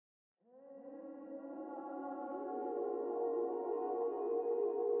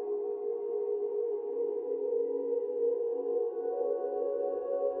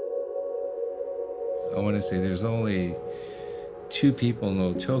honestly, there's only two people in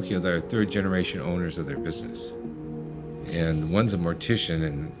Old Tokyo that are third generation owners of their business. And one's a mortician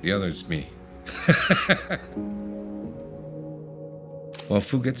and the other's me. Well,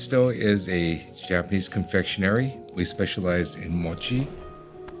 Fugetsu-Do is a Japanese confectionery. We specialize in mochi.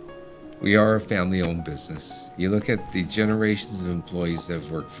 We are a family-owned business. You look at the generations of employees that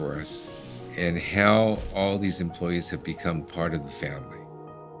have worked for us and how all these employees have become part of the family.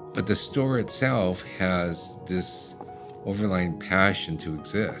 But the store itself has this overlying passion to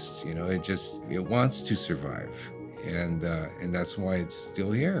exist. You know, it wants to survive. And that's why it's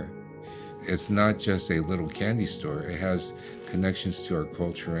still here. It's not just a little candy store. It has connections to our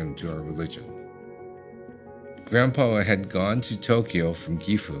culture and to our religion. Grandpa had gone to Tokyo from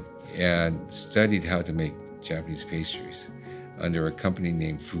Gifu and studied how to make Japanese pastries under a company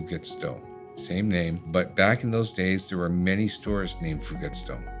named Fugetsu-Do. Same name, but back in those days, there were many stores named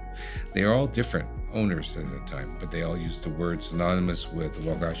Fugetsu-Do. They are all different owners at the time, but they all used the word synonymous with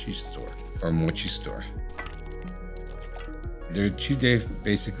wagashi store or mochi store. There are two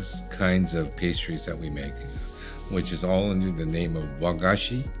basic kinds of pastries that we make, which is all under the name of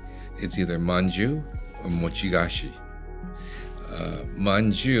wagashi. It's either manju or mochi-gashi.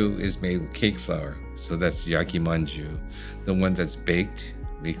 Manju is made with cake flour, so that's yaki manju. The one that's baked,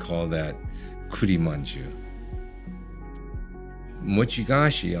 we call that kuri manju.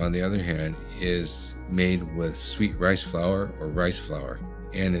 Mochi-gashi, on the other hand, is made with sweet rice flour or rice flour,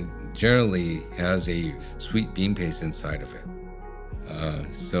 and it generally has a sweet bean paste inside of it.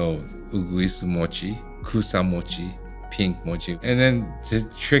 So uguisu mochi, kusa mochi, pink mochi. And then to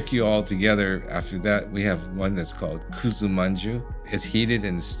trick you all together, after that, we have one that's called kuzu manju. It's heated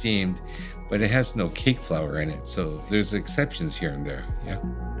and steamed, but it has no cake flour in it. So there's exceptions here and there, yeah.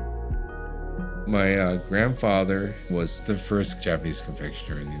 My grandfather was the first Japanese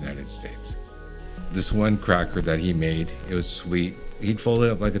confectioner in the United States. This one cracker that he made, it was sweet. He'd fold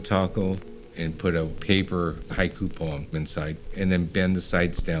it up like a taco and put a paper haiku poem inside and then bend the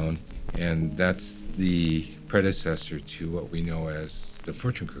sides down. And that's the predecessor to what we know as the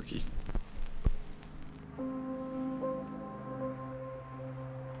fortune cookie.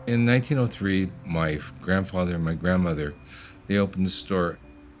 In 1903, my grandfather and my grandmother, they opened the store.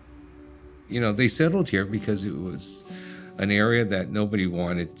 You know, they settled here because it was an area that nobody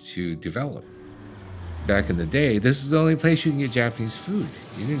wanted to develop. Back in the day, this is the only place you can get Japanese food.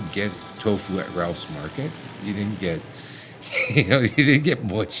 You didn't get tofu at Ralph's Market. You didn't get, you didn't get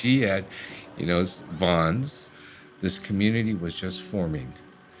mochi at, Vaughn's. This community was just forming.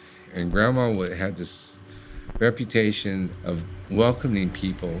 And Grandma had this reputation of welcoming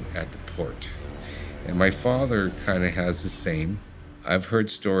people at the port. And my father kind of has the same. I've heard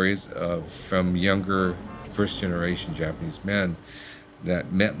stories from younger first-generation Japanese men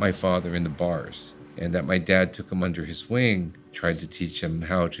that met my father in the bars, and that my dad took him under his wing, tried to teach him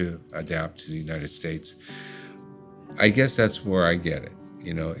how to adapt to the United States. I guess that's where I get it.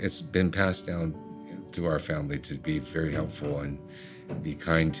 It's been passed down through our family to be very helpful and be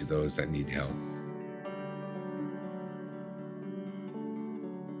kind to those that need help.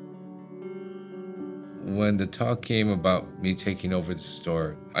 When the talk came about me taking over the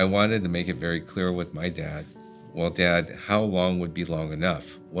store, I wanted to make it very clear with my dad. Well, Dad, how long would be long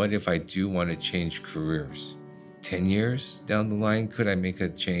enough? What if I do want to change careers? 10 years down the line, could I make a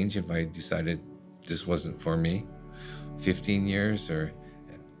change if I decided this wasn't for me? 15 years or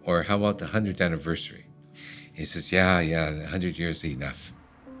how about the 100th anniversary? He says, yeah, 100 years is enough.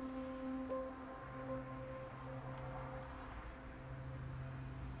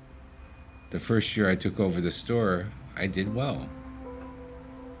 The first year I took over the store, I did well.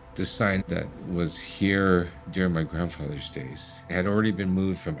 The sign that was here during my grandfather's days had already been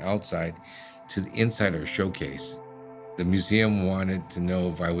moved from outside to the inside our showcase. The museum wanted to know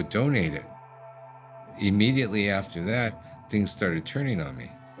if I would donate it. Immediately after that, things started turning on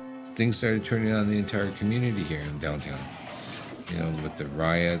me. Things started turning on the entire community here in downtown. With the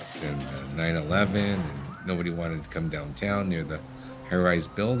riots and 9/11, and nobody wanted to come downtown near the high-rise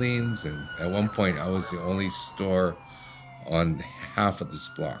buildings. And at one point, I was the only store on half of this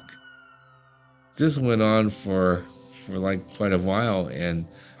block. This went on for like quite a while, and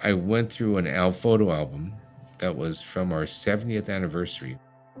I went through an photo album that was from our 70th anniversary.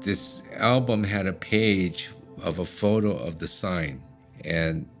 This album had a page of a photo of the sign,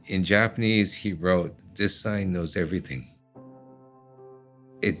 and in Japanese he wrote, "This sign knows everything."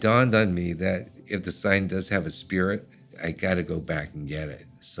 It dawned on me that if the sign does have a spirit, I gotta go back and get it.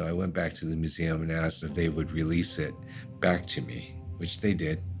 So I went back to the museum and asked if they would release it back to me, which they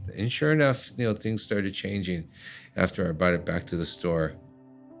did. And sure enough, things started changing after I brought it back to the store.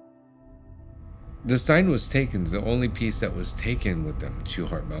 The sign was taken, the only piece that was taken with them to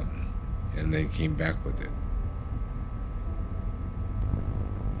Heart Mountain, and they came back with it.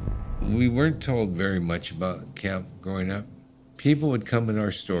 We weren't told very much about camp growing up. People would come in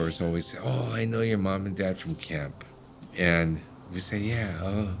our stores always say, "Oh, I know your mom and dad from camp." And we say, "Yeah,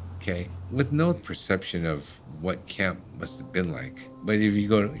 oh, okay," with no perception of what camp must have been like. But if you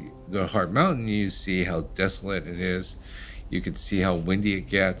go to Heart Mountain, you see how desolate it is. You can see how windy it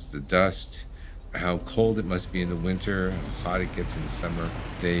gets, the dust, how cold it must be in the winter, how hot it gets in the summer.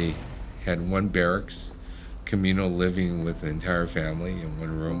 They had one barracks, communal living with the entire family in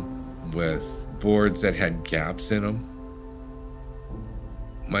one room, with boards that had gaps in them.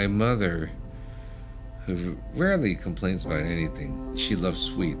 My mother, who rarely complains about anything, she loves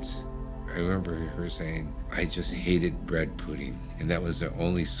sweets. I remember her saying, "I just hated bread pudding." And that was the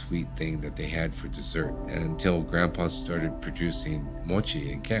only sweet thing that they had for dessert, and until Grandpa started producing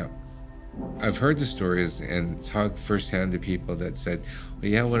mochi in camp. I've heard the stories and talked firsthand to people that said,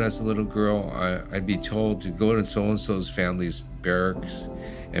 "Well, yeah, when I was a little girl, I'd be told to go to so-and-so's family's barracks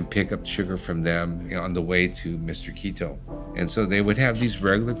and pick up sugar from them on the way to Mr. Kito." And so they would have these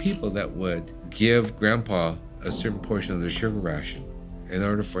regular people that would give Grandpa a certain portion of their sugar ration in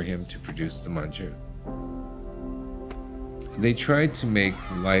order for him to produce the manju. They tried to make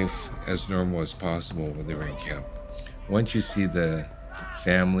life as normal as possible when they were in camp. Once you see the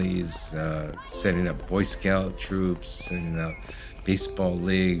families setting up Boy Scout troops, setting up baseball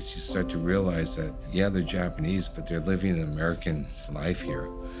leagues, you start to realize that, yeah, they're Japanese, but they're living an American life here.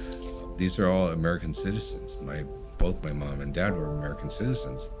 These are all American citizens. Both my mom and dad were American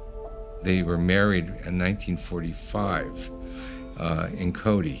citizens. They were married in 1945 in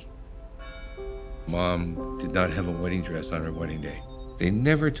Cody. Mom did not have a wedding dress on her wedding day. They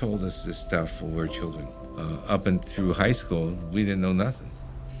never told us this stuff when we were children. Up and through high school, we didn't know nothing.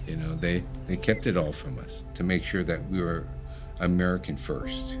 You know, they kept it all from us to make sure that we were American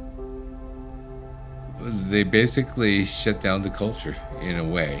first. They basically shut down the culture in a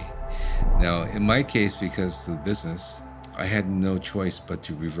way. Now, in my case, because of the business, I had no choice but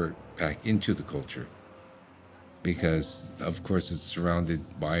to revert back into the culture, because of course it's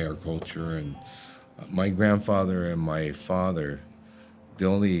surrounded by our culture. And my grandfather and my father, the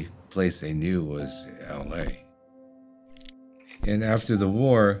only place they knew was LA. And after the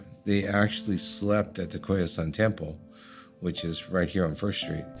war, they actually slept at the Koya-san Temple, which is right here on First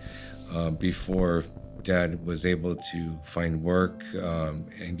Street, before Dad was able to find work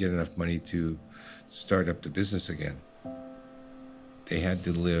and get enough money to start up the business again. They had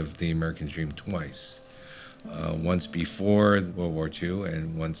to live the American dream twice, once before World War II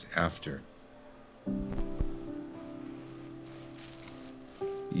and once after.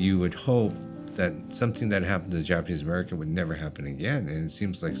 You would hope that something that happened to the Japanese American would never happen again, and it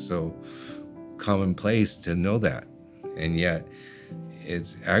seems like so commonplace to know that, and yet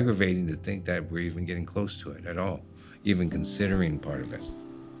it's aggravating to think that we're even getting close to it at all, even considering part of it.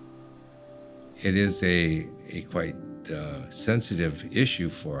 It is a quite sensitive issue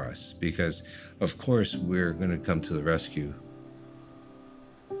for us, because of course we're going to come to the rescue.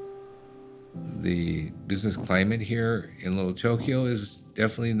 The business climate here in Little Tokyo is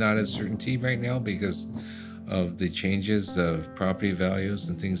definitely not a certainty right now because of the changes of property values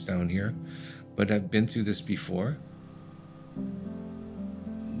and things down here. But I've been through this before.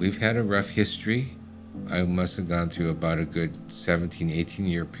 We've had a rough history. I must have gone through about a good 17,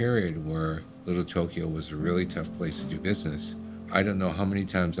 18-year period where Little Tokyo was a really tough place to do business. I don't know how many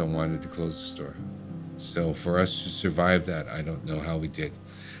times I wanted to close the store. So for us to survive that, I don't know how we did.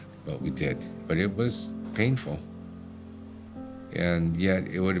 But we did. But it was painful. And yet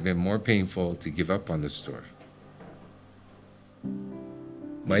it would have been more painful to give up on the store.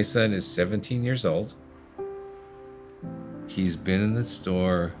 My son is 17 years old. He's been in the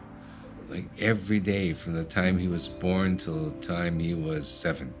store like every day from the time he was born till the time he was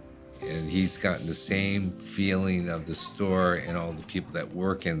 7. And he's gotten the same feeling of the store and all the people that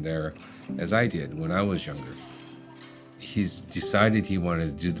work in there as I did when I was younger. He's decided he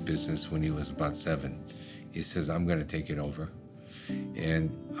wanted to do the business when he was about 7. He says, "I'm going to take it over." And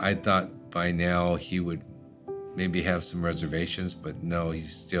I thought by now he would maybe have some reservations, but no,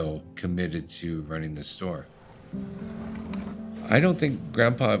 he's still committed to running the store. I don't think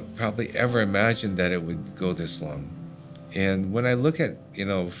Grandpa probably ever imagined that it would go this long. And when I look at,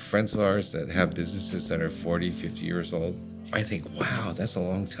 friends of ours that have businesses that are 40, 50 years old, I think, wow, that's a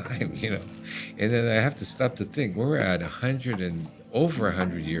long time, And then I have to stop to think, we're at 100 and over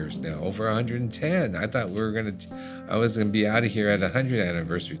 100 years now, over 110. I thought I was going to be out of here at 100th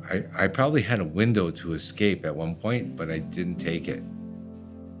anniversary. I probably had a window to escape at one point, but I didn't take it.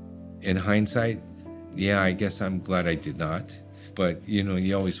 In hindsight, Yeah, I guess I'm glad I did not. But,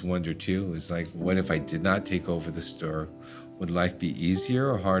 you always wonder too, is like, what if I did not take over the store? Would life be easier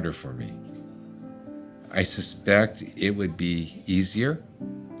or harder for me? I suspect it would be easier,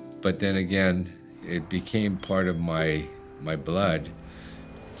 but then again, it became part of my blood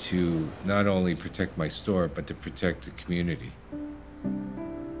to not only protect my store, but to protect the community.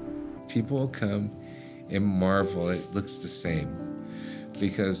 People will come and marvel, it looks the same,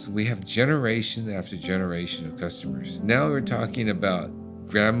 because we have generation after generation of customers. Now we're talking about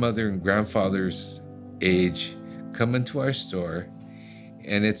grandmother and grandfather's age coming to our store,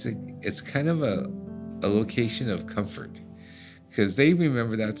 and it's kind of a location of comfort, because they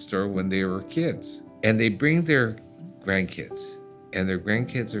remember that store when they were kids, and they bring their grandkids, and their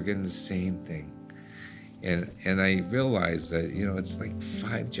grandkids are getting the same thing. And I realized that, it's like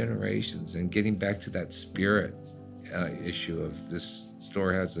 5 generations, and getting back to that spirit issue of this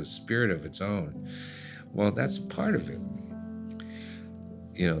store has a spirit of its own. Well, that's part of it.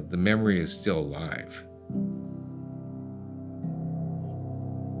 The memory is still alive.